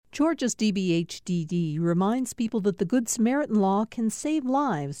Georgia's DBHDD reminds people that the Good Samaritan Law can save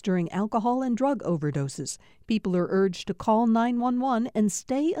lives during alcohol and drug overdoses. People are urged to call 911 and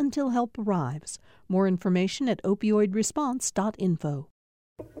stay until help arrives. More information at opioidresponse.info.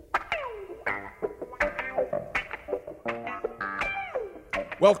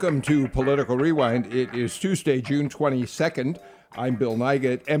 Welcome to Political Rewind. It is Tuesday, June 22nd. I'm Bill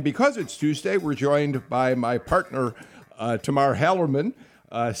Nygut, and because it's Tuesday, we're joined by my partner, Tamar Hallerman,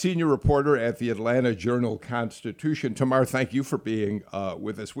 senior reporter at the Atlanta Journal-Constitution. Tamar, thank you for being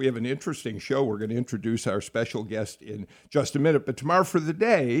with us. We have an interesting show. We're going to introduce our special guest in just a minute. But Tamar, for the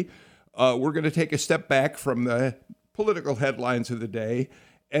day, we're going to take a step back from the political headlines of the day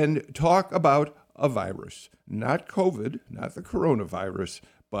and talk about a virus. Not COVID, not the coronavirus,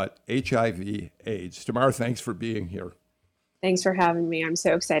 but HIV/AIDS. Tamar, thanks for being here. Thanks for having me. I'm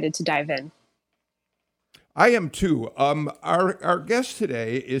so excited to dive in. I am too. Our guest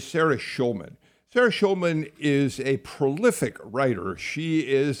today is Sarah Schulman. Sarah Schulman is a prolific writer. She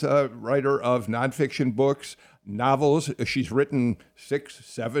is a writer of nonfiction books, novels. She's written 6,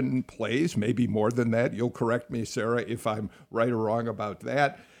 7 plays, maybe more than that. You'll correct me, Sarah, if I'm right or wrong about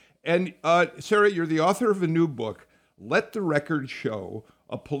that. And Sarah, you're the author of a new book, Let the Record Show,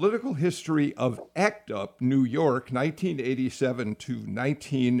 A Political History of ACT UP, New York, 1987 to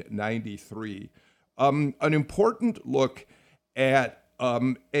 1993. An important look at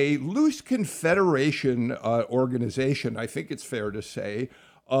a loose confederation organization, I think it's fair to say,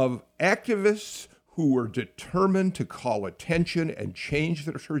 of activists who were determined to call attention and change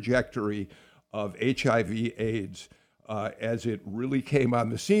the trajectory of HIV/AIDS as it really came on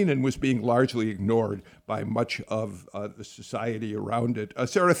the scene and was being largely ignored by much of the society around it.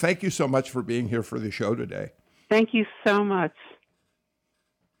 Sarah, thank you so much for being here for the show today. Thank you so much.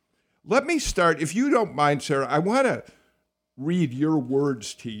 Let me start, if you don't mind, Sarah. I want to read your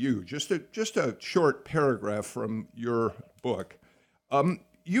words to you, just a short paragraph from your book.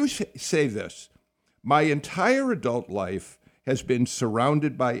 You say this: "My entire adult life has been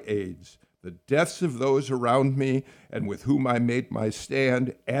surrounded by AIDS, the deaths of those around me and with whom I made my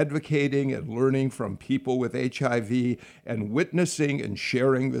stand, advocating and learning from people with HIV and witnessing and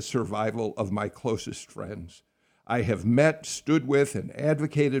sharing the survival of my closest friends. I have met, stood with, and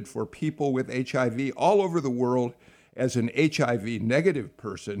advocated for people with HIV all over the world as an HIV-negative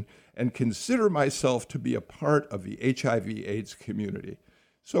person and consider myself to be a part of the HIV/AIDS community."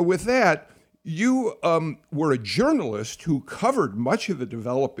 So with that, you were a journalist who covered much of the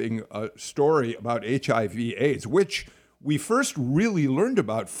developing story about HIV/AIDS, which we first really learned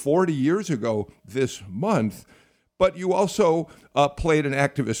about 40 years ago this month. But you also played an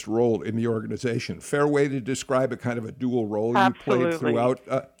activist role in the organization. Fair way to describe a kind of a dual role Absolutely. You played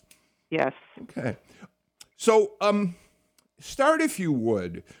throughout? Yes. Okay. So start, if you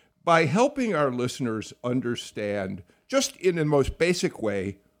would, by helping our listeners understand, just in the most basic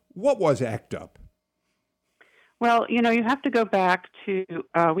way, what was ACT UP? Well, you have to go back to,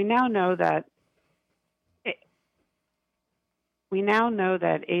 we now know that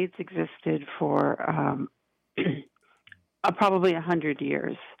AIDS existed for probably 100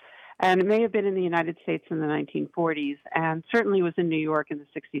 years. And it may have been in the United States in the 1940s, and certainly was in New York in the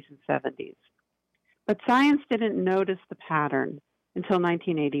 60s and 70s. But science didn't notice the pattern until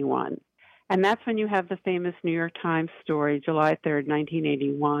 1981. And that's when you have the famous New York Times story, July 3rd,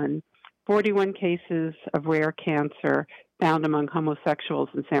 1981, 41 cases of rare cancer found among homosexuals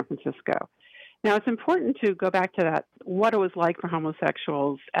in San Francisco. Now, it's important to go back to that, what it was like for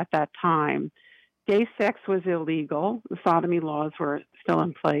homosexuals at that time. Gay sex was illegal. The sodomy laws were still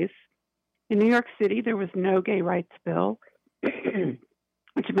in place. In New York City, there was no gay rights bill,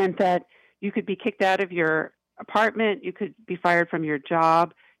 which meant that you could be kicked out of your apartment, you could be fired from your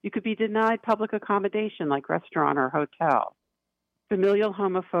job, you could be denied public accommodation like restaurant or hotel. Familial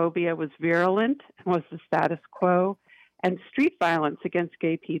homophobia was virulent and was the status quo, and street violence against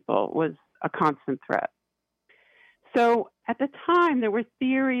gay people was a constant threat. So at the time, there were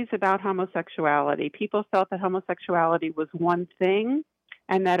theories about homosexuality. People felt that homosexuality was one thing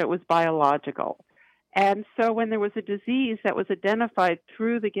and that it was biological. And so when there was a disease that was identified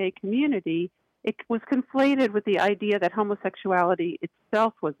through the gay community, it was conflated with the idea that homosexuality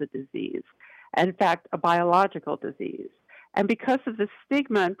itself was a disease, in fact, a biological disease. And because of the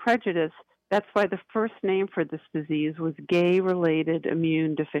stigma and prejudice, that's why the first name for this disease was gay-related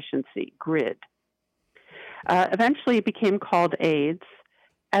immune deficiency, GRID. Eventually, it became called AIDS.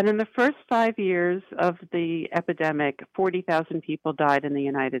 And in the first 5 years of the epidemic, 40,000 people died in the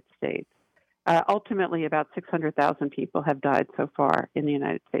United States. Ultimately, about 600,000 people have died so far in the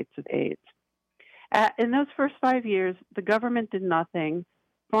United States of AIDS. In those first 5 years, the government did nothing.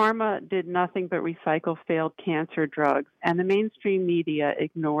 Pharma did nothing but recycle failed cancer drugs, and the mainstream media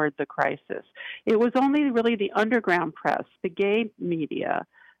ignored the crisis. It was only really the underground press, the gay media,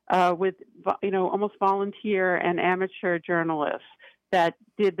 with almost volunteer and amateur journalists that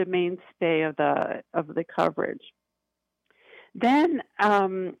did the mainstay of the coverage. Then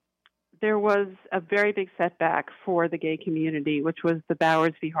there was a very big setback for the gay community, which was the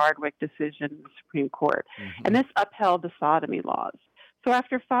Bowers v. Hardwick decision in the Supreme Court, and this upheld the sodomy laws. So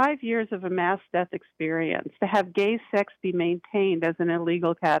after 5 years of a mass death experience, to have gay sex be maintained as an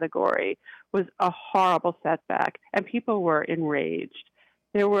illegal category was a horrible setback, and people were enraged.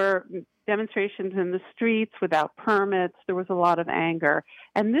 There were demonstrations in the streets without permits. There was a lot of anger.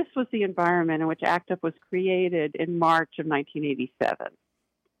 And this was the environment in which ACT UP was created in March of 1987.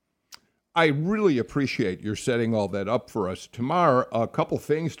 I really appreciate your setting all that up for us. Tamar, a couple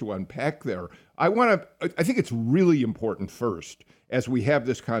things to unpack there. I think it's really important first, as we have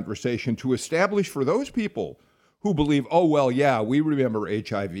this conversation, to establish for those people who believe, oh, well, yeah, we remember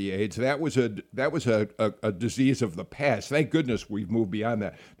HIV/AIDS. That was a disease of the past. Thank goodness we've moved beyond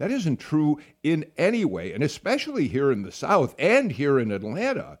that. That isn't true in any way, and especially here in the South and here in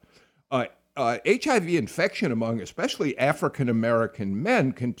Atlanta. HIV infection among especially African-American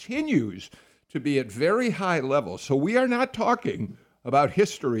men continues to be at very high levels. So we are not talking about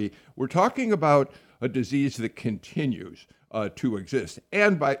history. We're talking about a disease that continues to exist.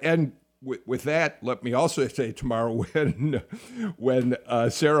 And with that, let me also say, Tamar, when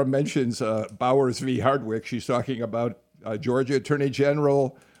Sarah mentions Bowers v. Hardwick, she's talking about Georgia Attorney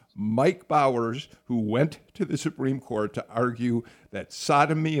General Mike Bowers, who went to the Supreme Court to argue that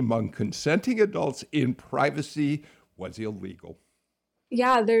sodomy among consenting adults in privacy was illegal.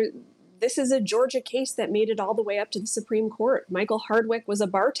 Yeah, this is a Georgia case that made it all the way up to the Supreme Court. Michael Hardwick was a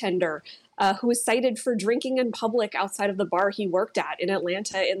bartender who was cited for drinking in public outside of the bar he worked at in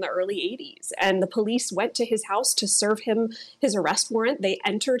Atlanta in the early 80s. And the police went to his house to serve him his arrest warrant. They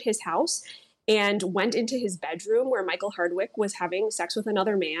entered his house and went into his bedroom where Michael Hardwick was having sex with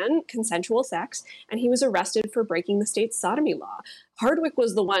another man, consensual sex, and he was arrested for breaking the state's sodomy law. Hardwick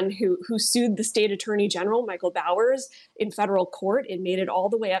was the one who sued the state attorney general, Michael Bowers, in federal court. It made it all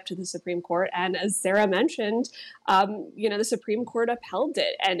the way up to the Supreme Court. And as Sarah mentioned, the Supreme Court upheld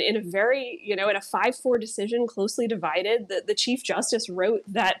it. And in a very, in a 5-4 decision, closely divided, the Chief Justice wrote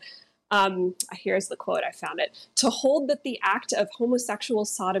that, here's the quote, I found it, "To hold that the act of homosexual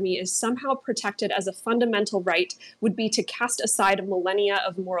sodomy is somehow protected as a fundamental right would be to cast aside a millennia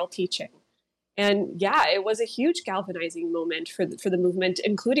of moral teaching." And yeah, it was a huge galvanizing moment for the movement,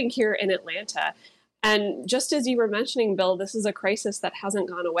 including here in Atlanta. And just as you were mentioning, Bill, this is a crisis that hasn't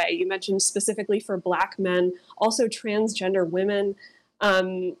gone away. You mentioned specifically for Black men, also transgender women,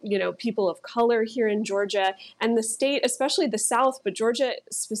 people of color here in Georgia, and the state, especially the South, but Georgia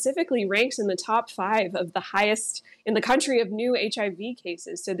specifically ranks in the top 5 of the highest in the country of new HIV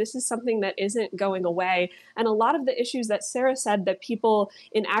cases. So this is something that isn't going away. And a lot of the issues that Sarah said that people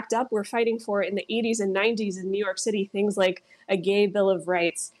in ACT UP were fighting for in the 80s and 90s in New York City, things like a gay Bill of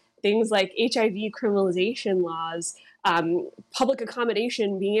Rights, things like HIV criminalization laws, public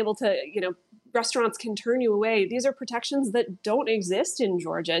accommodation, being able to, restaurants can turn you away. These are protections that don't exist in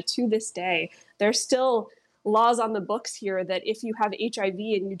Georgia to this day. There's still laws on the books here that if you have HIV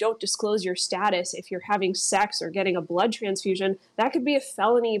and you don't disclose your status, if you're having sex or getting a blood transfusion, that could be a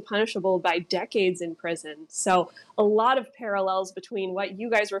felony punishable by decades in prison. So a lot of parallels between what you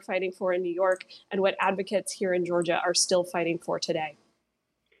guys were fighting for in New York and what advocates here in Georgia are still fighting for today.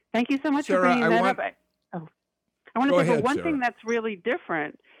 Thank you so much Sarah, for bringing that up. I want to say one Sarah. thing that's really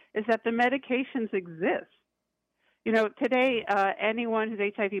different is that the medications exist. Today, anyone who's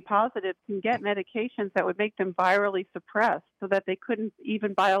HIV positive can get medications that would make them virally suppressed so that they couldn't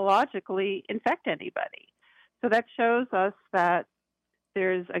even biologically infect anybody. So that shows us that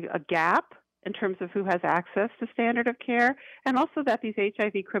there's a gap in terms of who has access to standard of care, and also that these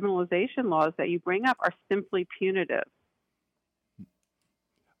HIV criminalization laws that you bring up are simply punitive.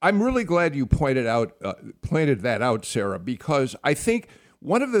 I'm really glad you pointed that out, Sarah, because I think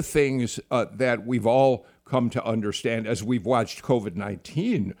one of the things that we've all come to understand as we've watched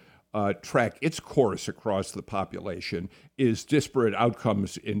COVID-19 track its course across the population is disparate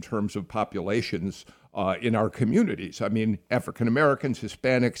outcomes in terms of populations in our communities. I mean, African Americans,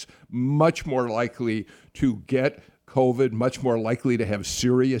 Hispanics, much more likely to get COVID, much more likely to have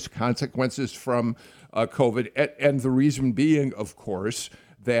serious consequences from COVID. And the reason being, of course,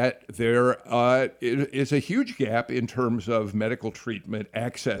 that there is a huge gap in terms of medical treatment,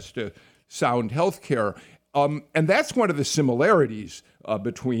 access to sound health care. And that's one of the similarities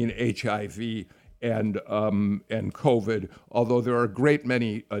between HIV and COVID, although there are a great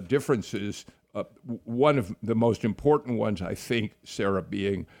many differences. One of the most important ones, I think, Sarah,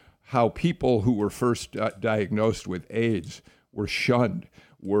 being how people who were first diagnosed with AIDS were shunned,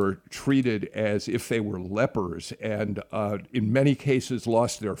 were treated as if they were lepers, and in many cases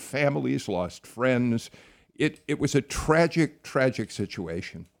lost their families, lost friends. It was a tragic, tragic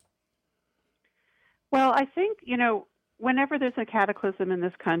situation. Well, I think, whenever there's a cataclysm in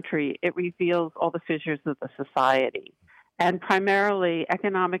this country, it reveals all the fissures of the society, and primarily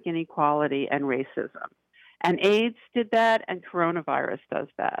economic inequality and racism. And AIDS did that, and coronavirus does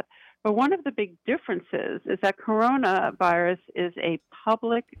that. But one of the big differences is that coronavirus is a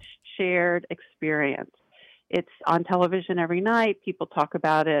public shared experience. It's on television every night. People talk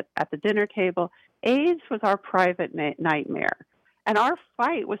about it at the dinner table. AIDS was our private nightmare. And our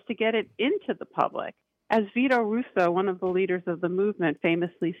fight was to get it into the public. As Vito Russo, one of the leaders of the movement,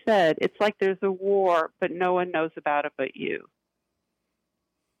 famously said, it's like there's a war, but no one knows about it but you.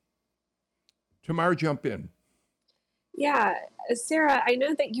 Tamar, jump in. Yeah, Sarah, I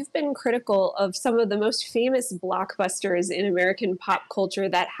know that you've been critical of some of the most famous blockbusters in American pop culture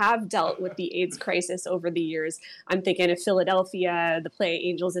that have dealt with the AIDS crisis over the years. I'm thinking of Philadelphia, the play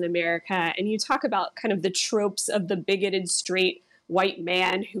Angels in America, and you talk about kind of the tropes of the bigoted straight white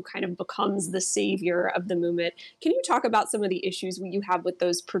man who kind of becomes the savior of the movement. Can you talk about some of the issues you have with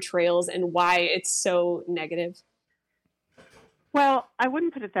those portrayals and why it's so negative? Well, I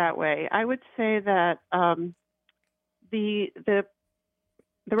wouldn't put it that way. I would say that the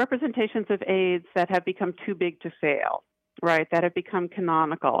representations of AIDS that have become too big to fail, right, that have become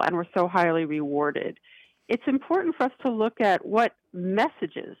canonical and were so highly rewarded, it's important for us to look at what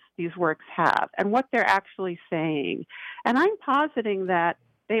messages these works have and what they're actually saying. And I'm positing that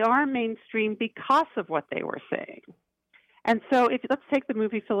they are mainstream because of what they were saying. And so let's take the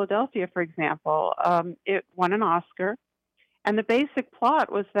movie Philadelphia, for example. It won an Oscar. And the basic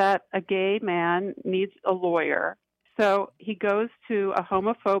plot was that a gay man needs a lawyer. So he goes to a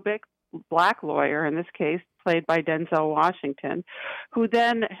homophobic black lawyer, in this case played by Denzel Washington, who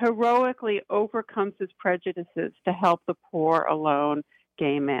then heroically overcomes his prejudices to help the poor, alone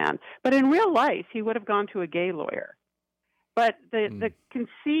gay man. But in real life, he would have gone to a gay lawyer. But the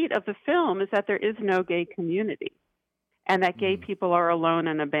conceit of the film is that there is no gay community and that gay people are alone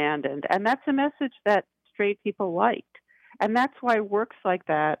and abandoned. And that's a message that straight people liked. And that's why works like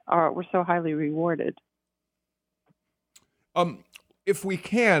that were so highly rewarded. If we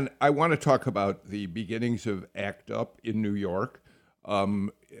can, I want to talk about the beginnings of ACT UP in New York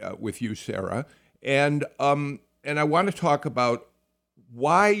with you, Sarah. And I want to talk about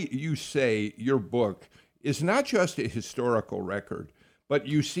why you say your book is not just a historical record, but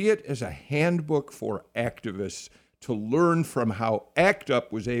you see it as a handbook for activists to learn from how ACT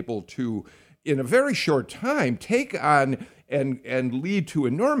UP was able to, in a very short time, take on and lead to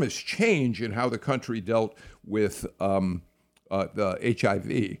enormous change in how the country dealt with the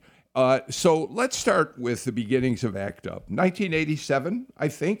HIV. So let's start with the beginnings of ACT UP. 1987, I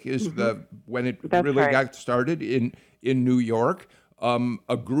think, is when it got started in New York.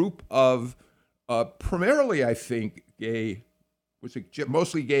 A group of primarily, I think,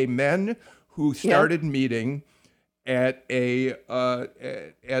 mostly gay men who started meeting at a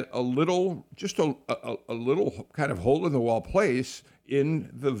little kind of hole in the wall place in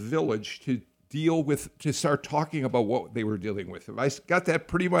the village to start talking about what they were dealing with. Have I got that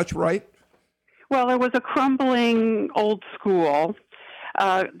pretty much right? Well, there was a crumbling old school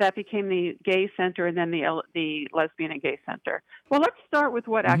that became the gay center and then the lesbian and gay center. Well, let's start with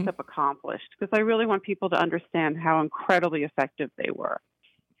what ACT UP accomplished, because I really want people to understand how incredibly effective they were.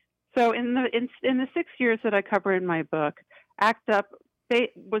 So in the 6 years that I cover in my book, ACT UP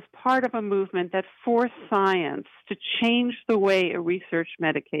was part of a movement that forced science to change the way it researched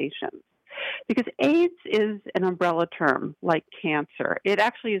medications. Because AIDS is an umbrella term like cancer. It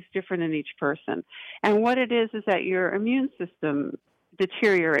actually is different in each person. And what it is that your immune system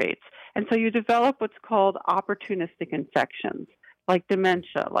deteriorates. And so you develop what's called opportunistic infections, like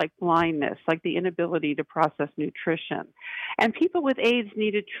dementia, like blindness, like the inability to process nutrition. And people with AIDS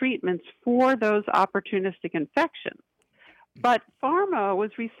needed treatments for those opportunistic infections. But pharma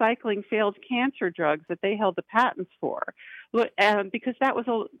was recycling failed cancer drugs that they held the patents for, because that was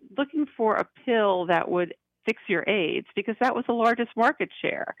looking for a pill that would fix your AIDS, because that was the largest market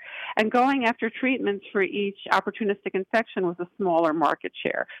share. And going after treatments for each opportunistic infection was a smaller market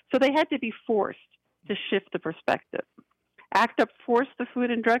share. So they had to be forced to shift the perspective. ACT UP forced the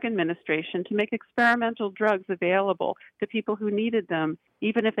Food and Drug Administration to make experimental drugs available to people who needed them,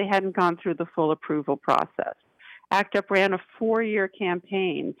 even if they hadn't gone through the full approval process. ACT UP ran a 4-year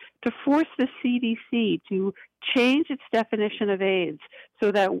campaign to force the CDC to change its definition of AIDS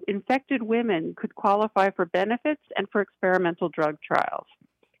so that infected women could qualify for benefits and for experimental drug trials.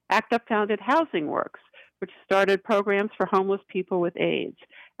 ACT UP founded Housing Works, which started programs for homeless people with AIDS.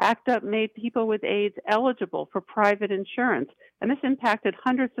 ACT UP made people with AIDS eligible for private insurance, and this impacted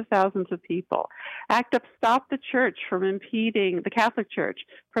hundreds of thousands of people. ACT UP stopped the Catholic Church,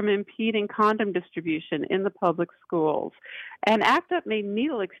 from impeding condom distribution in the public schools. And ACT UP made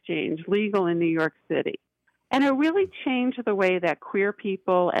needle exchange legal in New York City. And it really changed the way that queer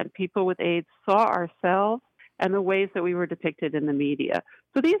people and people with AIDS saw ourselves and the ways that we were depicted in the media.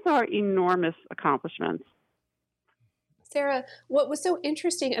 So these are enormous accomplishments. Sarah, what was so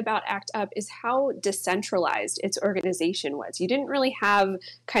interesting about ACT UP is how decentralized its organization was. You didn't really have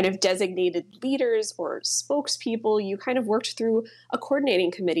kind of designated leaders or spokespeople. You kind of worked through a coordinating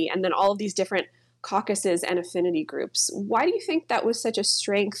committee and then all of these different caucuses and affinity groups. Why do you think that was such a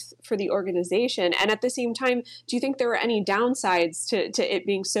strength for the organization? And at the same time, do you think there were any downsides to it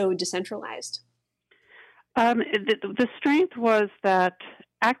being so decentralized? The strength was that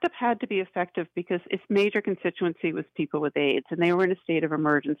ACT UP had to be effective because its major constituency was people with AIDS, and they were in a state of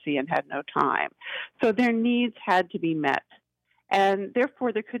emergency and had no time. So their needs had to be met. And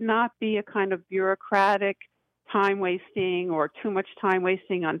therefore, there could not be a kind of bureaucratic time wasting or too much time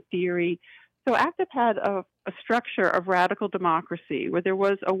wasting on theory. So ACT UP had a structure of radical democracy where there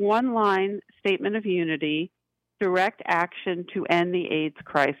was a one-line statement of unity, direct action to end the AIDS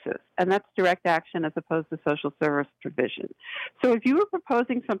crisis. And that's direct action as opposed to social service provision. So if you were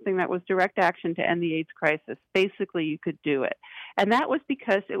proposing something that was direct action to end the AIDS crisis, basically you could do it. And that was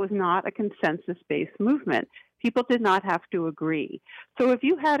because it was not a consensus-based movement. People did not have to agree. So if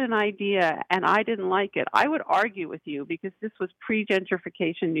you had an idea and I didn't like it, I would argue with you because this was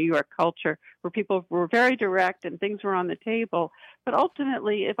pre-gentrification New York culture where people were very direct and things were on the table. But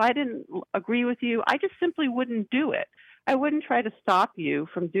ultimately, if I didn't agree with you, I just simply wouldn't do it. I wouldn't try to stop you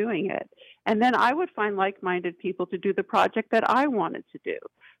from doing it. And then I would find like-minded people to do the project that I wanted to do.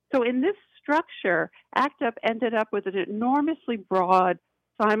 So in this structure, ACT UP ended up with an enormously broad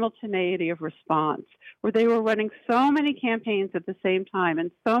simultaneity of response, where they were running so many campaigns at the same time in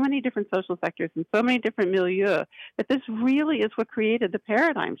so many different social sectors and so many different milieux that this really is what created the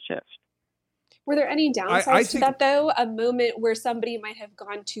paradigm shift. Were there any downsides to that, though? A moment where somebody might have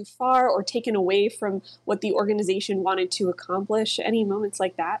gone too far or taken away from what the organization wanted to accomplish? Any moments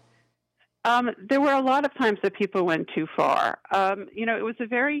like that? There were a lot of times that people went too far. It was a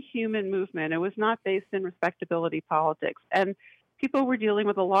very human movement. It was not based in respectability politics. And people were dealing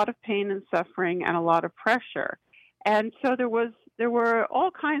with a lot of pain and suffering and a lot of pressure. And so there were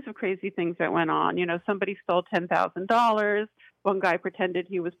all kinds of crazy things that went on. Somebody stole $10,000. One guy pretended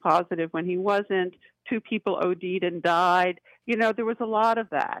he was positive when he wasn't. 2 people OD'd and died. There was a lot of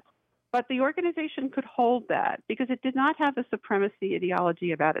that. But the organization could hold that because it did not have a supremacy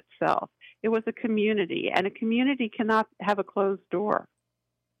ideology about itself. It was a community, and a community cannot have a closed door.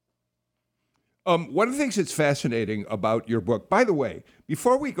 One of the things that's fascinating about your book, by the way,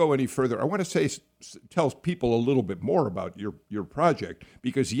 before we go any further, I want to tell people a little bit more about your project,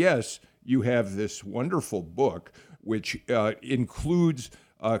 because yes, you have this wonderful book, which includes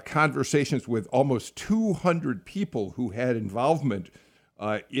conversations with almost 200 people who had involvement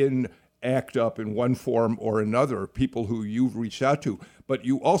in ACT UP in one form or another, people who you've reached out to. But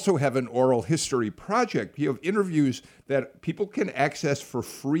you also have an oral history project. You have interviews that people can access for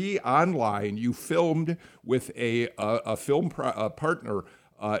free online. You filmed with a film partner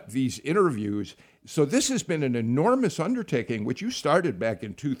these interviews. So this has been an enormous undertaking, which you started back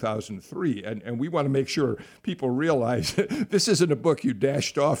in 2003. And we want to make sure people realize this isn't a book you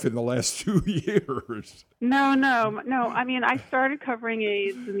dashed off in the last 2 years. No. I mean, I started covering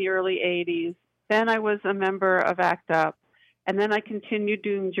AIDS in the early 80s. Then I was a member of ACT UP. And then I continued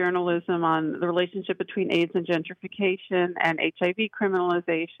doing journalism on the relationship between AIDS and gentrification and HIV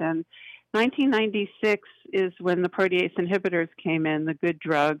criminalization. 1996 is when the protease inhibitors came in, the good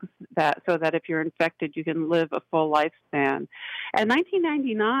drugs, so that if you're infected, you can live a full lifespan. And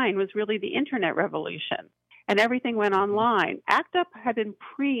 1999 was really the internet revolution, and everything went online. ACT UP had been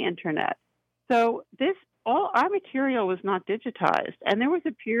pre-internet. So all our material was not digitized, and there was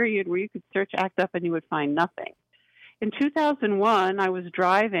a period where you could search ACT UP and you would find nothing. In 2001, I was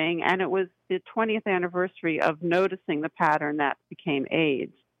driving, and it was the 20th anniversary of noticing the pattern that became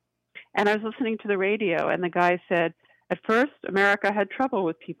AIDS. And I was listening to the radio, and the guy said, at first, America had trouble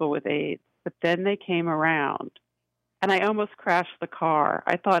with people with AIDS, but then they came around. And I almost crashed the car.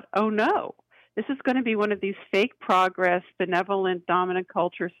 I thought, oh, no, this is going to be one of these fake progress, benevolent, dominant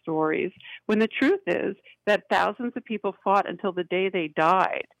culture stories, when the truth is that thousands of people fought until the day they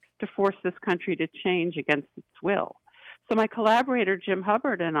died to force this country to change against its will. So my collaborator, Jim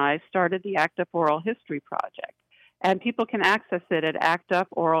Hubbard, and I started the ACT UP Oral History Project. And people can access it at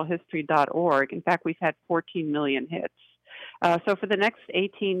actuporalhistory.org. In fact, we've had 14 million hits. So for the next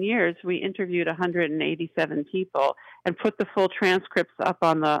 18 years, we interviewed 187 people and put the full transcripts up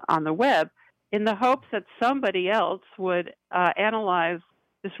on the web in the hopes that somebody else would analyze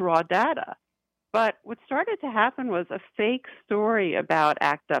this raw data. But what started to happen was a fake story about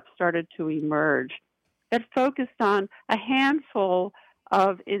ACT UP started to emerge that focused on a handful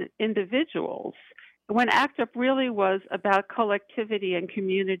of individuals, when ACT UP really was about collectivity and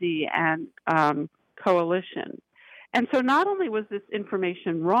community and coalition. And so not only was this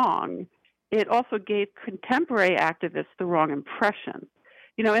information wrong, it also gave contemporary activists the wrong impression.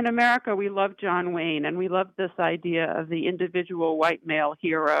 You know, in America, we love John Wayne, and we love this idea of the individual white male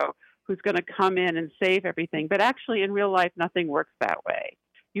hero who's going to come in and save everything. But actually, in real life, nothing works that way.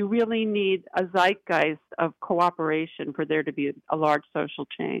 You really need a zeitgeist of cooperation for there to be a large social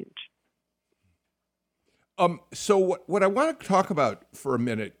change. So what I want to talk about for a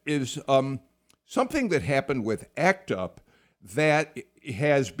minute is something that happened with ACT UP that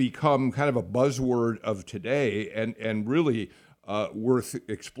has become kind of a buzzword of today and really worth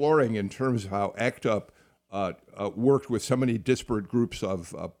exploring in terms of how ACT UP worked with so many disparate groups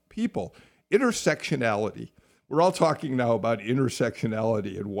of people. Intersectionality. We're all talking now about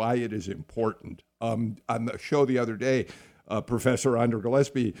intersectionality and why it is important. On the show the other day, Professor Andra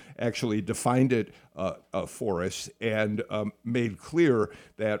Gillespie actually defined it for us and made clear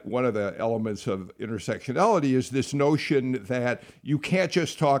that one of the elements of intersectionality is this notion that you can't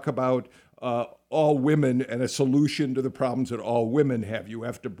just talk about all women and a solution to the problems that all women have. You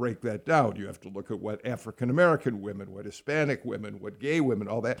have to break that down. You have to look at what African-American women, what Hispanic women, what gay women,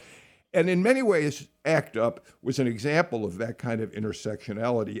 all that. And in many ways, ACT UP was an example of that kind of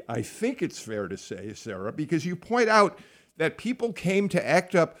intersectionality. I think it's fair to say, Sarah, because you point out that people came to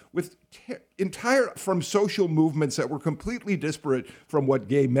ACT UP with from social movements that were completely disparate from what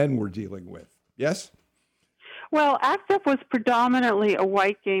gay men were dealing with. Yes? Well, ACT UP was predominantly a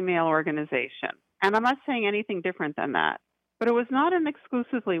white gay male organization, and I'm not saying anything different than that. But it was not an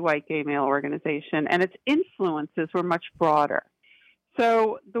exclusively white gay male organization, and its influences were much broader.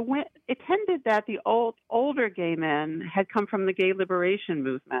 So it tended that the older gay men had come from the gay liberation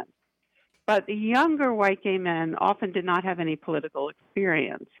movement, but the younger white gay men often did not have any political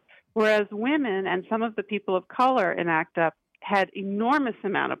experience, whereas women and some of the people of color in ACT UP had enormous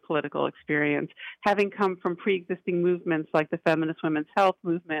amount of political experience, having come from pre-existing movements like the feminist women's health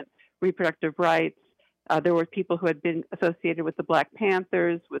movement, reproductive rights. There were people who had been associated with the Black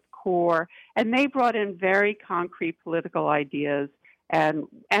Panthers, with CORE, and they brought in very concrete political ideas and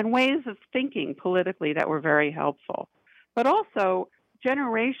ways of thinking politically that were very helpful. But also,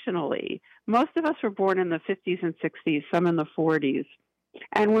 generationally, most of us were born in the 50s and 60s, some in the 40s.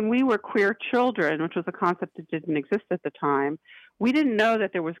 And when we were queer children, which was a concept that didn't exist at the time, we didn't know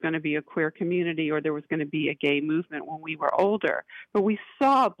that there was going to be a queer community or there was going to be a gay movement when we were older. But we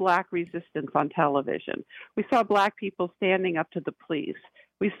saw Black resistance on television. We saw Black people standing up to the police.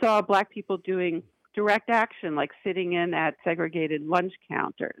 We saw Black people doing direct action, like sitting in at segregated lunch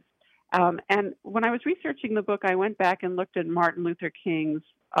counters. And when I was researching the book, I went back and looked at Martin Luther King's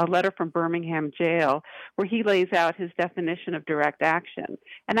letter from Birmingham jail, where he lays out his definition of direct action.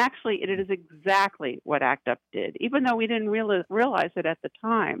 And actually, it is exactly what ACT UP did, even though we didn't realize it at the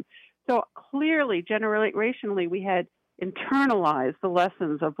time. So clearly, generationally, we had internalized the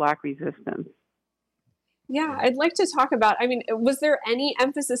lessons of Black resistance. Yeah, I'd like to talk about, was there any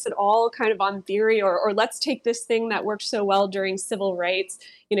emphasis at all kind of on theory or let's take this thing that worked so well during civil rights?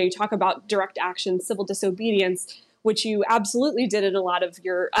 You know, you talk about direct action, civil disobedience, which you absolutely did in a lot of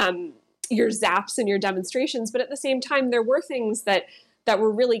your zaps and your demonstrations. But at the same time, there were things that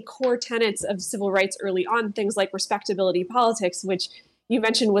were really core tenets of civil rights early on, things like respectability politics, which you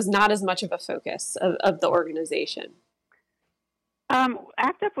mentioned was not as much of a focus of the organization.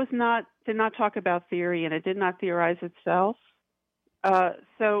 ACT UP did not talk about theory, and it did not theorize itself.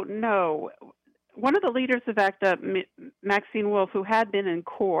 So no. One of the leaders of ACT UP, Maxine Wolf, who had been in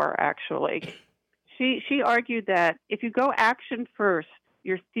CORE, actually, she argued that if you go action first,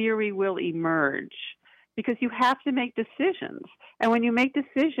 your theory will emerge because you have to make decisions. And when you make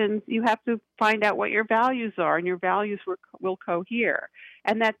decisions, you have to find out what your values are, and your values will cohere.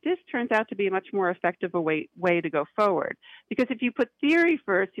 And that this turns out to be a much more effective way to go forward. Because if you put theory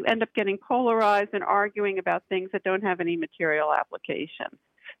first, you end up getting polarized and arguing about things that don't have any material application.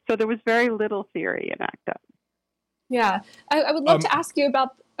 So there was very little theory in ACT UP. Yeah. I would love to ask you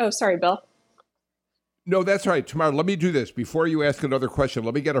about, oh, sorry, Bill. No, that's right. Tamar, let me do this. Before you ask another question,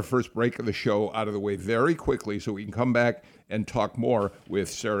 let me get our first break of the show out of the way very quickly so we can come back and talk more with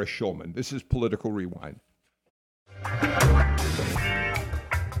Sarah Schulman. This is Political Rewind.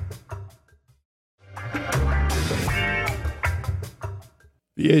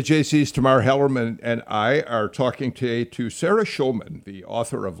 The AJC's Tamar Hallerman and I are talking today to Sarah Schulman, the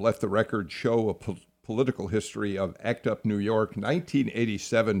author of Let the Record Show, a political history of ACT UP New York,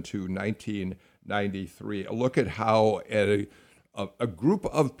 1987 to 1993. A look at how a group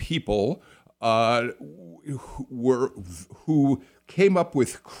of people who came up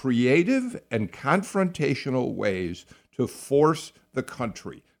with creative and confrontational ways to force the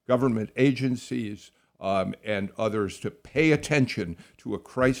country, government agencies, and others to pay attention to a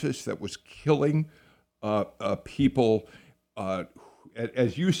crisis that was killing people.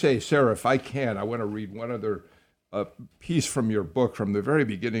 As you say, Sarah, if I can, I want to read one other piece from your book, from the very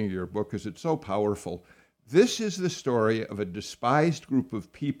beginning of your book, because it's so powerful. This is the story of a despised group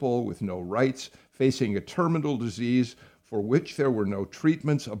of people with no rights, facing a terminal disease for which there were no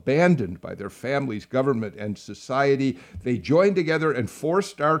treatments, abandoned by their families, government, and society. They joined together and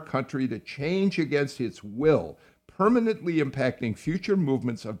forced our country to change against its will, permanently impacting future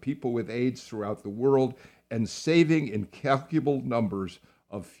movements of people with AIDS throughout the world and saving incalculable numbers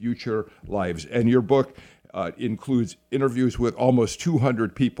of future lives. And your book includes interviews with almost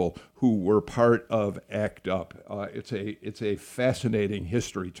 200 people who were part of ACT UP. It's a fascinating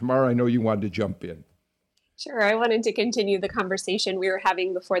history. Tamar, I know you wanted to jump in. Sure. I wanted to continue the conversation we were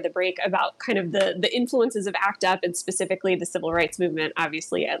having before the break about kind of the influences of ACT UP and specifically the civil rights movement.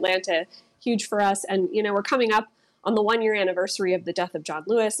 Obviously, Atlanta, huge for us. And, we're coming up on the 1-year anniversary of the death of John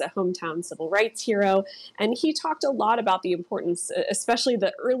Lewis, a hometown civil rights hero. And he talked a lot about the importance, especially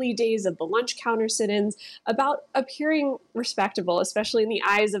the early days of the lunch counter sit-ins, about appearing respectable, especially in the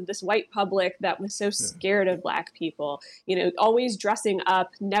eyes of this white public that was so scared of Black people, always dressing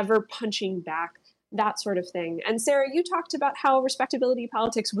up, never punching back, that sort of thing. And Sarah, you talked about how respectability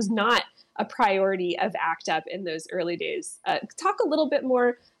politics was not a priority of ACT UP in those early days. Talk a little bit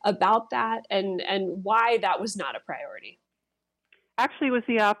more about that and why that was not a priority. Actually, it was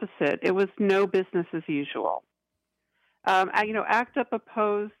the opposite. It was no business as usual. ACT UP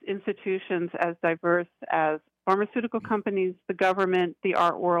opposed institutions as diverse as pharmaceutical companies, the government, the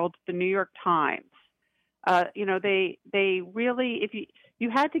art world, the New York Times. They really, if you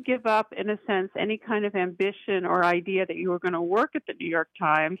had to give up, in a sense, any kind of ambition or idea that you were going to work at the New York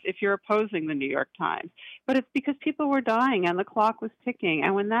Times if you're opposing the New York Times. But it's because people were dying and the clock was ticking.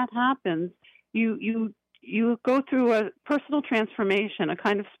 And when that happens, you go through a personal transformation, a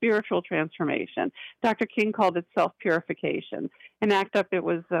kind of spiritual transformation. Dr. King called it self-purification. In ACT UP, it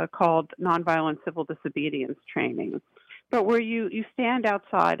was called nonviolent civil disobedience training, but where you stand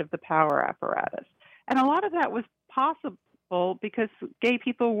outside of the power apparatus. And a lot of that was possible because gay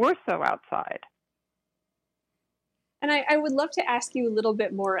people were so outside. And I would love to ask you a little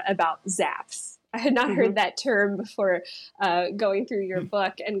bit more about ZAPs. I had not heard that term before going through your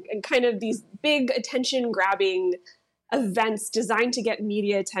book, and kind of these big attention-grabbing events designed to get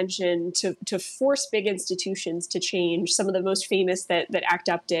media attention, to force big institutions to change. Some of the most famous that ACT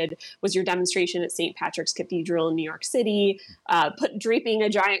UP did was your demonstration at St. Patrick's Cathedral in New York City, draping a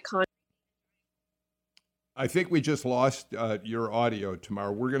giant I think we just lost your audio,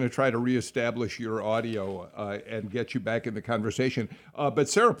 Tamar. We're going to try to reestablish your audio and get you back in the conversation. But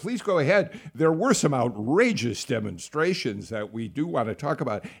Sarah, please go ahead. There were some outrageous demonstrations that we do want to talk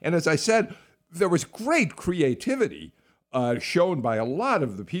about. And as I said, there was great creativity shown by a lot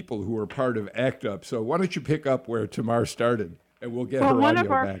of the people who were part of ACT UP. So why don't you pick up where Tamar started, and we'll get her audio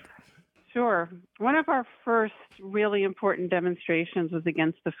back. Sure. One of our first really important demonstrations was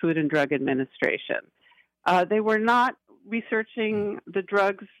against the Food and Drug Administration. They were not researching the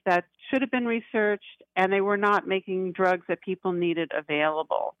drugs that should have been researched, and they were not making drugs that people needed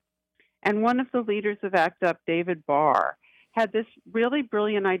available. And one of the leaders of ACT UP, David Barr, had this really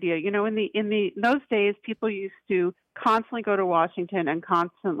brilliant idea. In those days, people used to constantly go to Washington and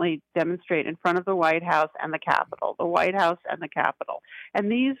constantly demonstrate in front of the White House and the Capitol, the White House and the Capitol.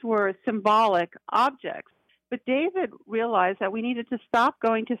 And these were symbolic objects. But David realized that we needed to stop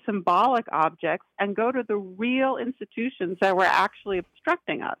going to symbolic objects and go to the real institutions that were actually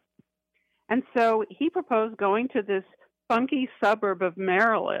obstructing us. And so he proposed going to this funky suburb of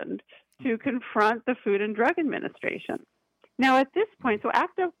Maryland to confront the Food and Drug Administration. Now, at this point, so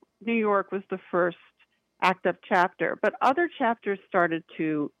ACT UP New York was the first ACT UP chapter, but other chapters started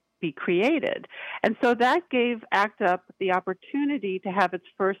to be created. And so that gave ACT UP the opportunity to have its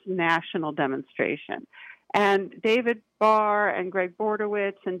first national demonstration. And David Barr and Greg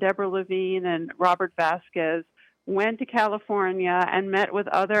Bordowitz and Deborah Levine and Robert Vasquez went to California and met with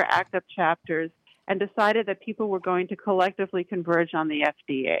other ACT UP chapters and decided that people were going to collectively converge on the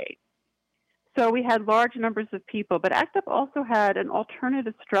FDA. So we had large numbers of people, but ACT UP also had an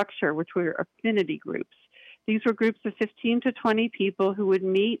alternative structure, which were affinity groups. These were groups of 15 to 20 people who would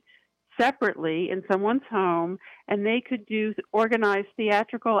meet separately in someone's home, and they could do organized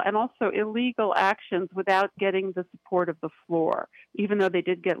theatrical and also illegal actions without getting the support of the floor, even though they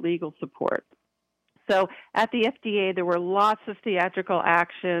did get legal support. So at the FDA, there were lots of theatrical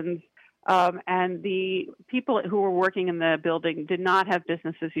actions, and the people who were working in the building did not have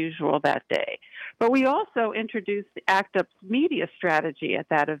business as usual that day. But we also introduced the ACT UP's media strategy at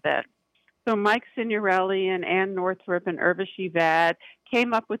that event. So Mike Signorelli and Ann Northrup and Urvashi Vad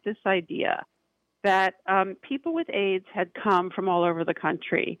came up with this idea that people with AIDS had come from all over the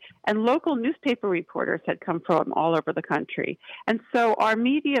country, and local newspaper reporters had come from all over the country. And so our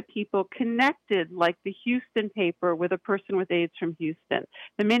media people connected, like the Houston paper with a person with AIDS from Houston,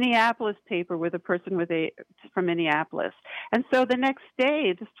 the Minneapolis paper with a person with AIDS from Minneapolis. And so the next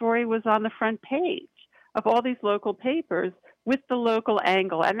day, the story was on the front page of all these local papers with the local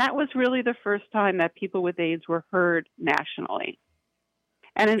angle. And that was really the first time that people with AIDS were heard nationally.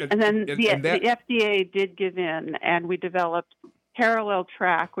 And then the FDA did give in, and we developed Parallel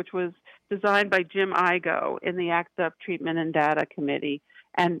Track, which was designed by Jim Igo in the ACT UP Treatment and Data Committee,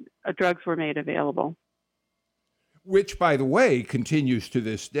 and drugs were made available. Which, by the way, continues to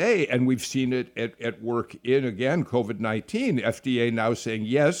this day, and we've seen it at work in, again, COVID-19. FDA now saying,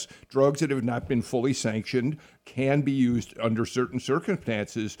 yes, drugs that have not been fully sanctioned can be used under certain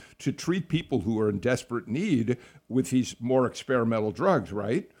circumstances to treat people who are in desperate need with these more experimental drugs,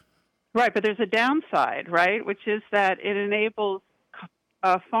 right? Right, but there's a downside, right, which is that it enables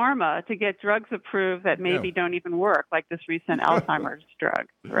pharma to get drugs approved that maybe don't even work, like this recent Alzheimer's drug,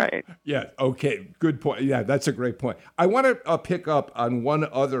 right? Yeah, okay, good point. Yeah, that's a great point. I want to pick up on one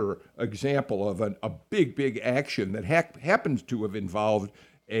other example of a big action that happens to have involved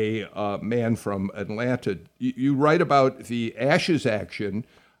a man from Atlanta. You write about the Ashes Action,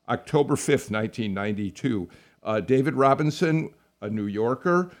 October 5th, 1992. David Robinson, a New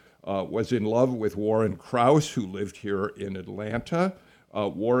Yorker, was in love with Warren Krause, who lived here in Atlanta.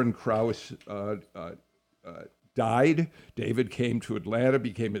 Warren Krause died. David came to Atlanta,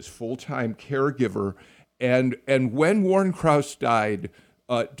 became his full-time caregiver. And when Warren Krause died,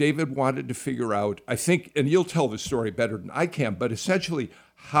 David wanted to figure out, I think, and you'll tell the story better than I can, but essentially,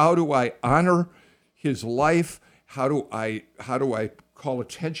 how do I honor his life? How do I call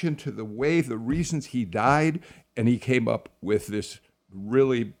attention to the reasons he died? And he came up with this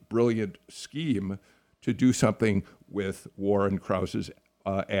really brilliant scheme to do something with Warren Krause's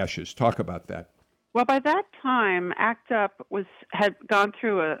ashes. Talk about that. Well, by that time, ACT UP had gone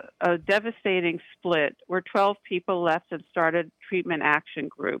through a devastating split where 12 people left and started Treatment Action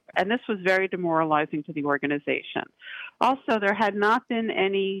Group, and this was very demoralizing to the organization. Also, there had not been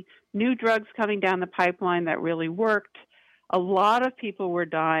any new drugs coming down the pipeline that really worked. A lot of people were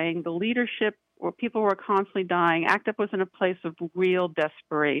dying. The leadership, people were constantly dying. ACT UP was in a place of real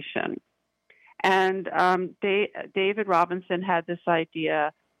desperation. And David Robinson had this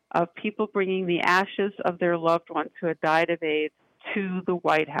idea of people bringing the ashes of their loved ones who had died of AIDS to the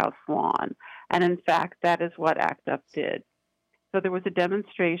White House lawn. And in fact, that is what ACT UP did. So there was a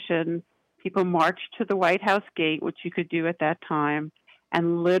demonstration. People marched to the White House gate, which you could do at that time,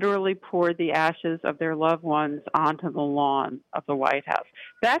 and literally poured the ashes of their loved ones onto the lawn of the White House.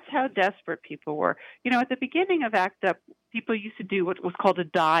 That's how desperate people were. You know, at the beginning of ACT UP, people used to do what was called a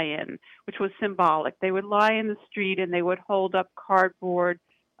die-in, which was symbolic. They would lie in the street and they would hold up cardboard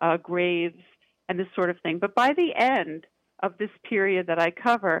graves and this sort of thing. But by the end of this period that I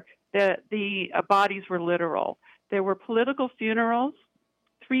cover, the bodies were literal. There were political funerals.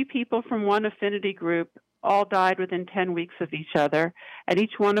 3 people from one affinity group all died within 10 weeks of each other, and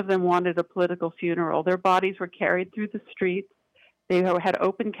each one of them wanted a political funeral. Their bodies were carried through the streets. They had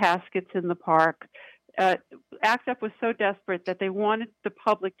open caskets in the park. ACT UP was so desperate that they wanted the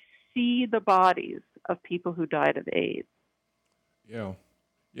public to see the bodies of people who died of AIDS. Yeah.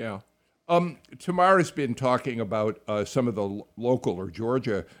 Tamar has been talking about some of the local or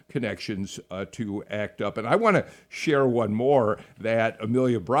Georgia connections to ACT UP, and I want to share one more that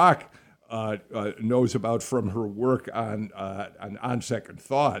Amelia Brock knows about from her work on Second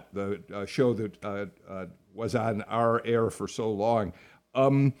Thought, the show that was on our air for so long.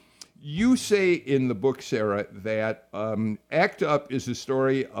 You say in the book, Sarah, that ACT UP is a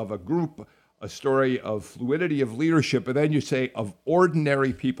story of a group, a story of fluidity of leadership, and then you say of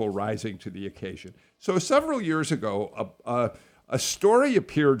ordinary people rising to the occasion. So several years ago, a story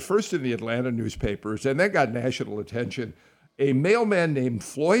appeared first in the Atlanta newspapers and then got national attention. A mailman named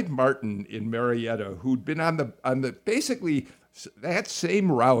Floyd Martin in Marietta, who'd been on the basically that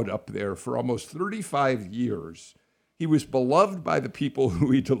same route up there for almost 35 years. He was beloved by the people who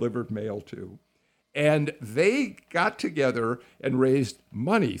he delivered mail to. And they got together and raised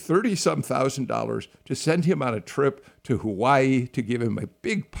money, $30-some thousand, to send him on a trip to Hawaii, to give him a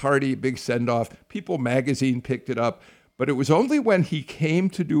big party, big send-off. People magazine picked it up. But it was only when he came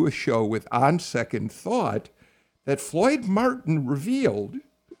to do a show with On Second Thought that Floyd Martin revealed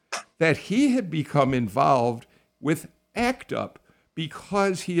that he had become involved with ACT UP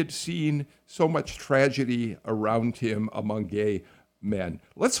because he had seen so much tragedy around him among gay men.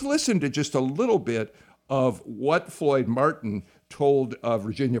 Let's listen to just a little bit of what Floyd Martin told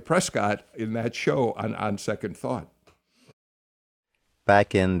Virginia Prescott in that show on Second Thought.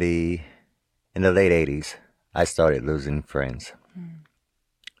 Back in the late 80s, I started losing friends,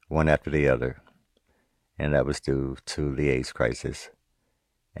 one after the other, and that was due to the AIDS crisis.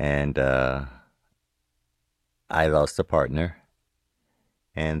 And I lost a partner,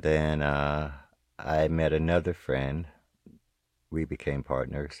 and then I met another friend. We became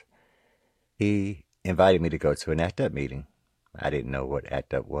partners. He invited me to go to an ACT UP meeting. I didn't know what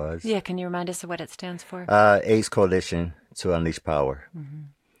ACT UP was. Yeah, can you remind us of what it stands for? AIDS Coalition to Unleash Power.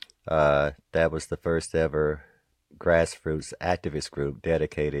 That was the first ever grassroots activist group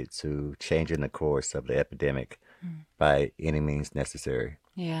dedicated to changing the course of the epidemic by any means necessary.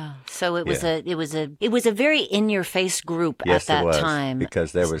 Yeah. So it was a very in-your-face group at that time.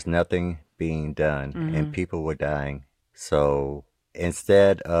 Because there was nothing being done and people were dying. So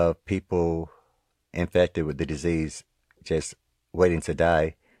instead of people infected with the disease just waiting to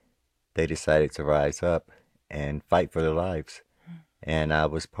die, they decided to rise up and fight for their lives. And I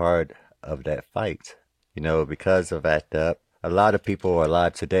was part of that fight. You know, because of ACT UP, a lot of people are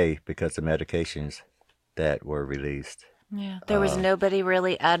alive today because of medications that were released. Yeah, there was nobody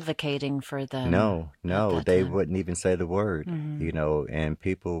really advocating for them. No, they wouldn't even say the word, you know, and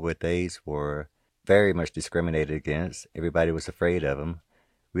people with AIDS were very much discriminated against. Everybody was afraid of them.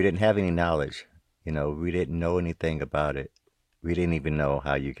 We didn't have any knowledge, you know, we didn't know anything about it. We didn't even know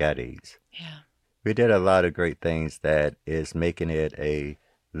how you got AIDS. Yeah. We did a lot of great things that is making it a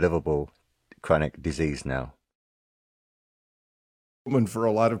livable chronic disease now. For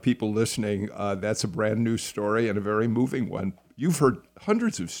a lot of people listening, that's a brand new story and a very moving one. You've heard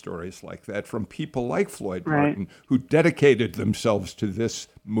hundreds of stories like that from people like Floyd Martin, who dedicated themselves to this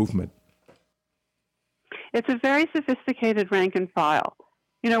movement. It's a very sophisticated rank and file.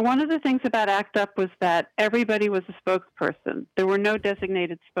 You know, one of the things about ACT UP was that everybody was a spokesperson. There were no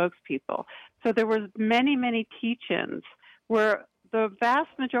designated spokespeople. So there were many, many teach-ins where the vast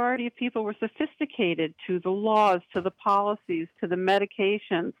majority of people were sophisticated to the laws, to the policies, to the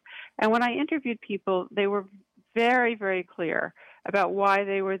medications. And when I interviewed people, they were very, very clear about why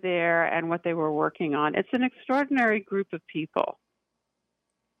they were there and what they were working on. It's an extraordinary group of people.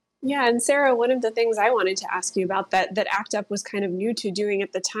 Yeah, and Sarah, one of the things I wanted to ask you about that ACT UP was kind of new to doing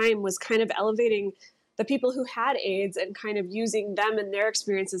at the time was kind of elevating the people who had AIDS and kind of using them and their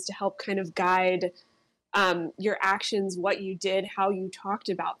experiences to help kind of guide your actions, what you did, how you talked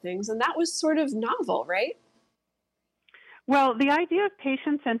about things. And that was sort of novel, right? Well, the idea of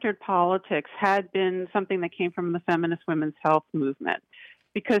patient-centered politics had been something that came from the feminist women's health movement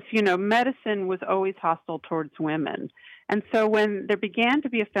because, you know, medicine was always hostile towards women. And so when there began to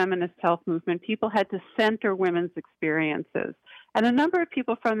be a feminist health movement, people had to center women's experiences. And a number of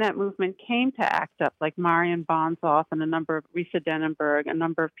people from that movement came to ACT UP, like Marion Bonsoff and a number of Risa Denenberg, a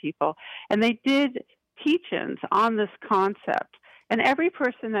number of people. And they did teach-ins on this concept. And every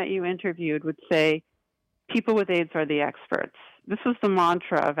person that you interviewed would say, people with AIDS are the experts. This was the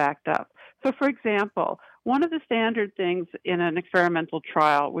mantra of ACT UP. So, for example, one of the standard things in an experimental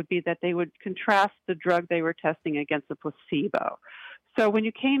trial would be that they would contrast the drug they were testing against a placebo. So when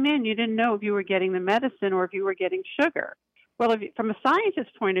you came in, you didn't know if you were getting the medicine or if you were getting sugar. Well, from a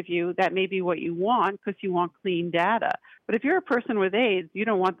scientist's point of view, that may be what you want because you want clean data. But if you're a person with AIDS, you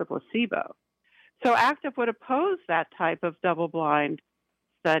don't want the placebo. So ACT UP would oppose that type of double-blind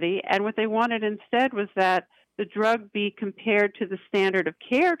study, and what they wanted instead was that the drug be compared to the standard of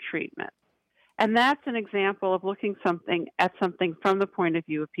care treatment. And that's an example of looking at something from the point of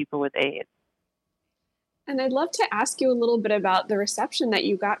view of people with AIDS. And I'd love to ask you a little bit about the reception that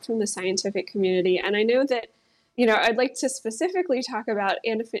you got from the scientific community. And I know that I'd like to specifically talk about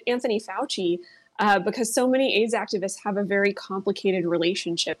Anthony Fauci, because so many AIDS activists have a very complicated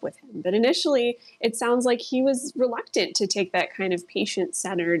relationship with him. But initially, it sounds like he was reluctant to take that kind of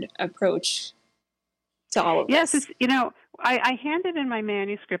patient-centered approach to all of this. Yes, I handed in my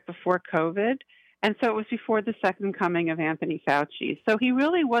manuscript before COVID, and so it was before the second coming of Anthony Fauci. So he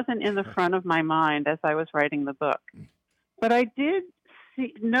really wasn't in the front of my mind as I was writing the book. But I did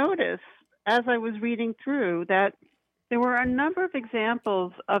notice as I was reading through that there were a number of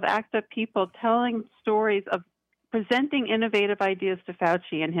examples of ACT UP people telling stories of presenting innovative ideas to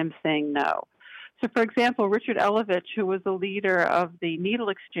Fauci and him saying no. So, for example, Richard Elovich, who was the leader of the needle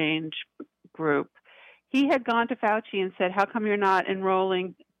exchange group, he had gone to Fauci and said, how come you're not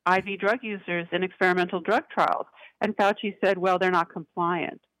enrolling IV drug users in experimental drug trials? And Fauci said, well, they're not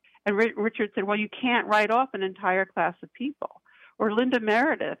compliant. And Richard said, well, you can't write off an entire class of people. Or Linda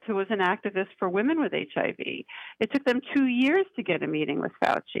Meredith, who was an activist for women with HIV. It took them 2 years to get a meeting with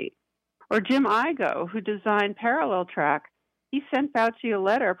Fauci. Or Jim Igoe, who designed Parallel Track. He sent Fauci a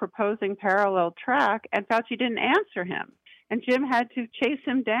letter proposing Parallel Track, and Fauci didn't answer him. And Jim had to chase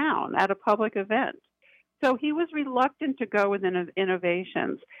him down at a public event. So he was reluctant to go with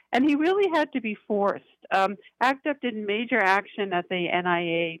innovations, and he really had to be forced. ACT UP did major action at the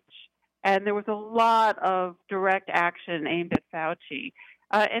NIH, and there was a lot of direct action aimed at Fauci.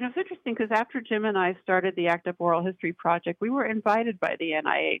 And it was interesting because after Jim and I started the ACT UP Oral History Project, we were invited by the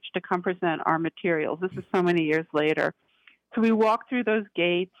NIH to come present our materials. This is so many years later. So we walked through those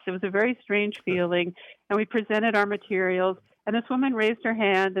gates. It was a very strange feeling, and we presented our materials. And this woman raised her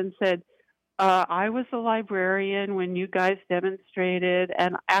hand and said, I was a librarian when you guys demonstrated,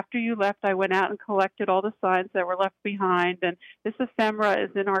 and after you left, I went out and collected all the signs that were left behind, and this ephemera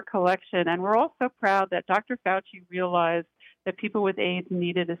is in our collection, and we're all so proud that Dr. Fauci realized that people with AIDS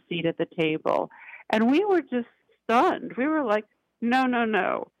needed a seat at the table. And we were just stunned. We were like,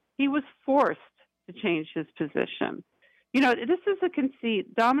 no. He was forced to change his position. This is a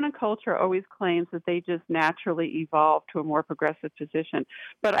conceit. Dominant culture always claims that they just naturally evolve to a more progressive position.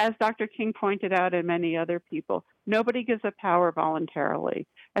 But as Dr. King pointed out, and many other people, nobody gives up power voluntarily,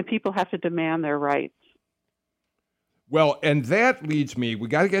 and people have to demand their rights. Well, and that leads me, we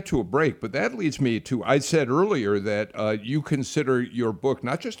got to get to a break, but that leads me to, I said earlier that you consider your book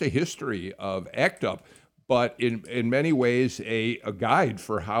not just a history of ACT UP, but in many ways a guide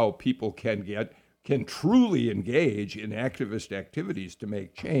for how people can truly engage in activist activities to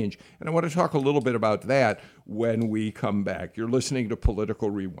make change. And I want to talk a little bit about that when we come back. You're listening to Political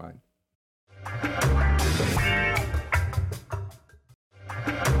Rewind.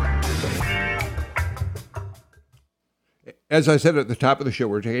 As I said at the top of the show,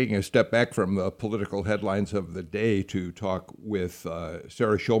 we're taking a step back from the political headlines of the day to talk with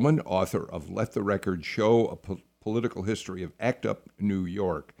Sarah Schulman, author of Let the Record Show, a political history of ACT UP New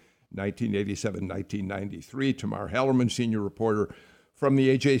York, 1987-1993. Tamar Hallerman, senior reporter from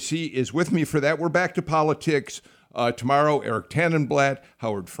the AJC, is with me for that. We're back to politics. Tomorrow, Eric Tannenblatt,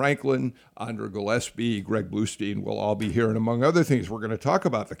 Howard Franklin, Andra Gillespie, Greg Bluestein will all be here. And among other things, we're going to talk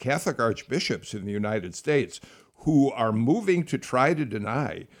about the Catholic archbishops in the United States who are moving to try to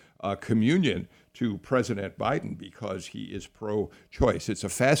deny communion to President Biden because he is pro-choice. It's a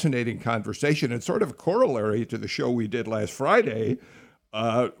fascinating conversation. It's sort of a corollary to the show we did last Friday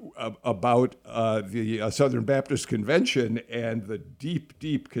about the Southern Baptist Convention and the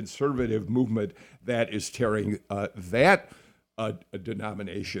deep conservative movement that is tearing that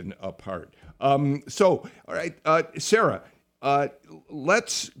denomination apart. So, all right, Sarah,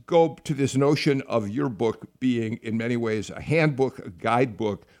 let's go to this notion of your book being, in many ways, a handbook, a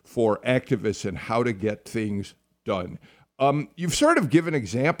guidebook for activists and how to get things done. You've sort of given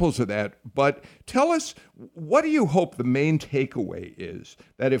examples of that, but tell us, what do you hope the main takeaway is?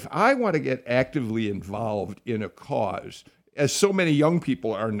 That if I want to get actively involved in a cause, as so many young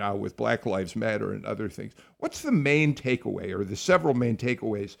people are now with Black Lives Matter and other things, what's the main takeaway or the several main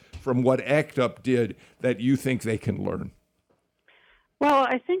takeaways from what ACT UP did that you think they can learn? Well,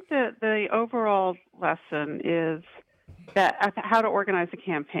 I think that the overall lesson is that how to organize a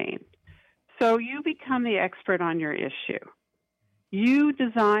campaign. So you become the expert on your issue. You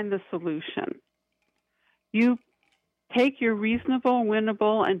design the solution. You take your reasonable,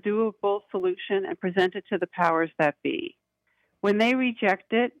 winnable, and doable solution and present it to the powers that be. When they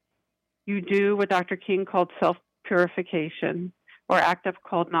reject it, you do what Dr. King called self-purification, or ACT UP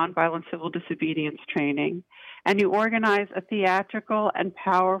called nonviolent civil disobedience training, and you organize a theatrical and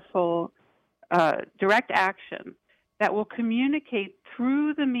powerful direct action that will communicate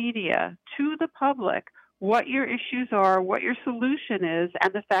through the media to the public what your issues are, what your solution is,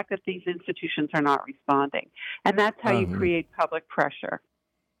 and the fact that these institutions are not responding. And that's how you create public pressure.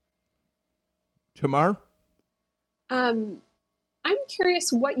 Tamar? I'm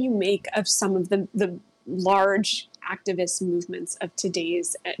curious what you make of some of the large activist movements of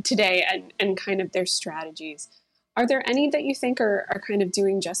today and kind of their strategies. Are there any that you think are kind of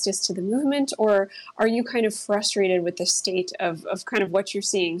doing justice to the movement, or are you kind of frustrated with the state of kind of what you're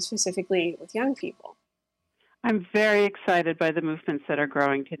seeing specifically with young people? I'm very excited by the movements that are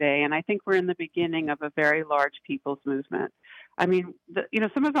growing today, and I think we're in the beginning of a very large people's movement. I mean,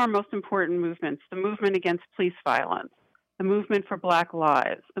 some of our most important movements, the movement against police violence, the movement for Black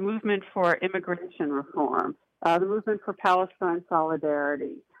lives, the movement for immigration reform, the movement for Palestine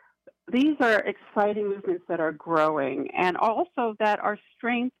solidarity. These are exciting movements that are growing, and also that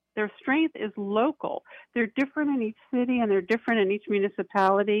their strength is local. They're different in each city, and they're different in each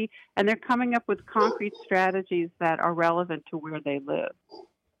municipality, and they're coming up with concrete strategies that are relevant to where they live.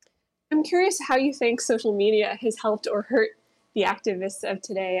 I'm curious how you think social media has helped or hurt the activists of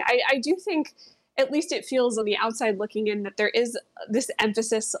today. I do think, at least it feels on the outside looking in, that there is this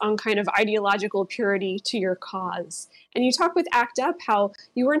emphasis on kind of ideological purity to your cause. And you talk with ACT UP how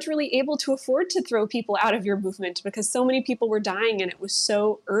you weren't really able to afford to throw people out of your movement because so many people were dying and it was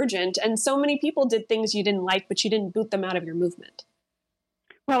so urgent. And so many people did things you didn't like, but you didn't boot them out of your movement.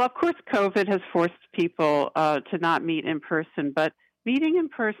 Well, of course, COVID has forced people to not meet in person, but meeting in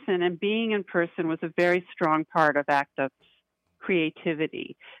person and being in person was a very strong part of ACT UP's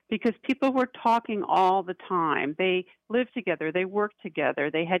creativity, because people were talking all the time. They lived together, they worked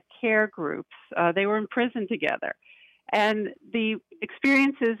together, they had care groups, they were in prison together. And the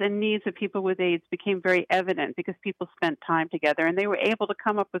experiences and needs of people with AIDS became very evident because people spent time together and they were able to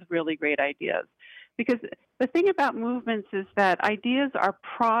come up with really great ideas. Because the thing about movements is that ideas are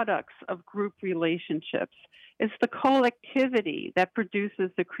products of group relationships. It's the collectivity that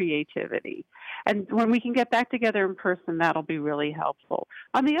produces the creativity. And when we can get back together in person, that'll be really helpful.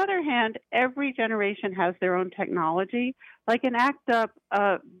 On the other hand, every generation has their own technology. Like in ACT UP,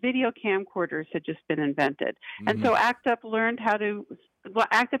 video camcorders had just been invented. And so ACT UP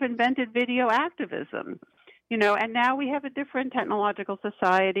ACT UP invented video activism, and now we have a different technological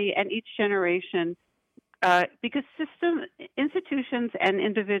society, and each generation because institutions and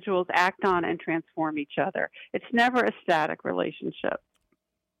individuals act on and transform each other. It's never a static relationship.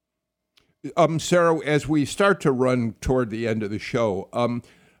 Sarah, as we start to run toward the end of the show,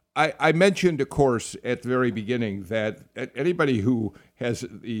 I mentioned, of course, at the very beginning that anybody who has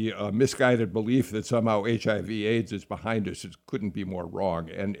the misguided belief that somehow HIV/AIDS is behind us couldn't be more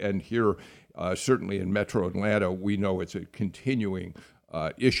wrong. And here, certainly in Metro Atlanta, we know it's a continuing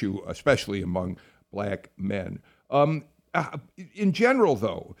issue, especially among Black men. In general,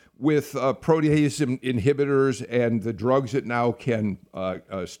 though, with protease inhibitors and the drugs that now can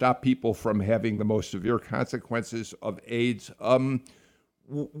stop people from having the most severe consequences of AIDS,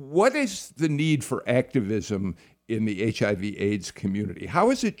 what is the need for activism in the HIV/AIDS community? How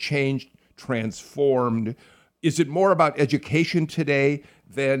has it changed, transformed? Is it more about education today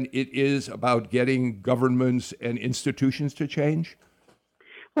than it is about getting governments and institutions to change?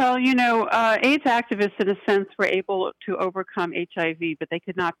 Well, AIDS activists, in a sense, were able to overcome HIV, but they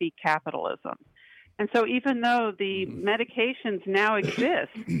could not beat capitalism. And so even though the medications now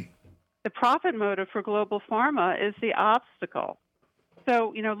exist, the profit motive for global pharma is the obstacle.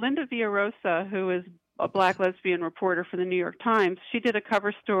 So, Linda Villarosa, who is a Black lesbian reporter for the New York Times, she did a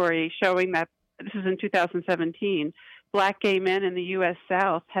cover story showing that, this is in 2017, Black gay men in the U.S.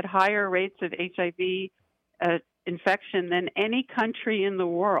 South had higher rates of HIV infection than any country in the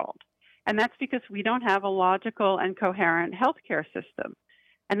world. And that's because we don't have a logical and coherent healthcare system.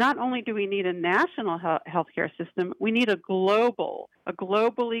 And not only do we need a national healthcare system, we need a globally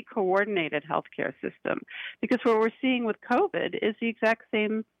coordinated healthcare system. Because what we're seeing with COVID is the exact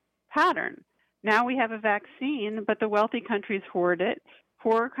same pattern. Now we have a vaccine, but the wealthy countries hoard it.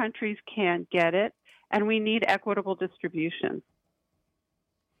 Poorer countries can't get it. And we need equitable distribution.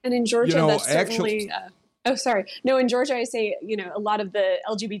 And in Georgia, that's certainly... in Georgia, I say, a lot of the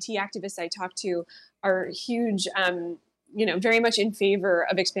LGBT activists I talk to are huge, very much in favor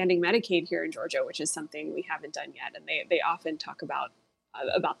of expanding Medicaid here in Georgia, which is something we haven't done yet. And they often talk about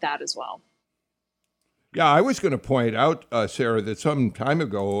that as well. Yeah, I was going to point out, Sarah, that some time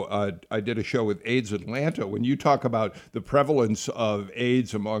ago, I did a show with AIDS Atlanta. When you talk about the prevalence of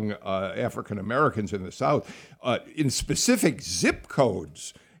AIDS among African Americans in the South, in specific zip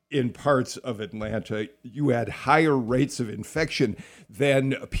codes, in parts of Atlanta, you had higher rates of infection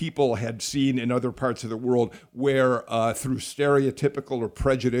than people had seen in other parts of the world where through stereotypical or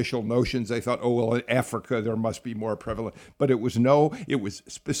prejudicial notions, they thought, oh, well, in Africa, there must be more prevalent. But it was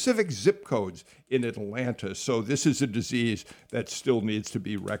specific zip codes in Atlanta. So this is a disease that still needs to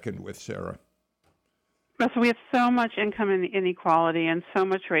be reckoned with, Sarah. So we have so much income inequality and so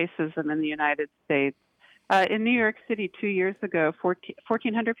much racism in the United States. In New York City 2 years ago,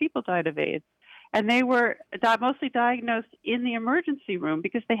 1,400 people died of AIDS. And they were mostly diagnosed in the emergency room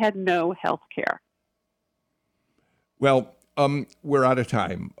because they had no health care. Well, we're out of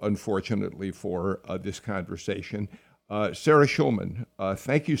time, unfortunately, for this conversation. Sarah Schulman,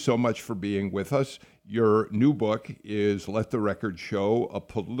 thank you so much for being with us. Your new book is Let the Record Show,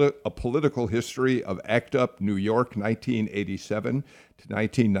 a political history of ACT UP New York, 1987 to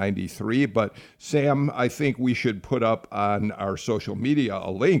 1993. But Sam, I think we should put up on our social media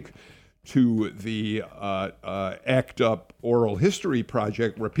a link to the ACT UP Oral History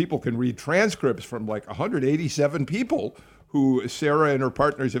Project where people can read transcripts from like 187 people who Sarah and her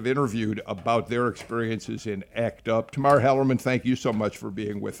partners have interviewed about their experiences in ACT UP. Tamar Hallerman, thank you so much for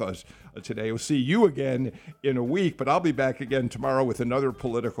being with us today. We'll see you again in a week, but I'll be back again tomorrow with another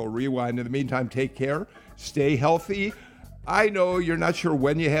Political Rewind. In the meantime, take care, stay healthy. I know you're not sure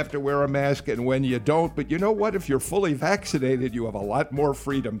when you have to wear a mask and when you don't, but you know what? If you're fully vaccinated, you have a lot more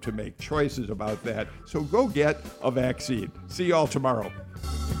freedom to make choices about that. So go get a vaccine. See you all tomorrow.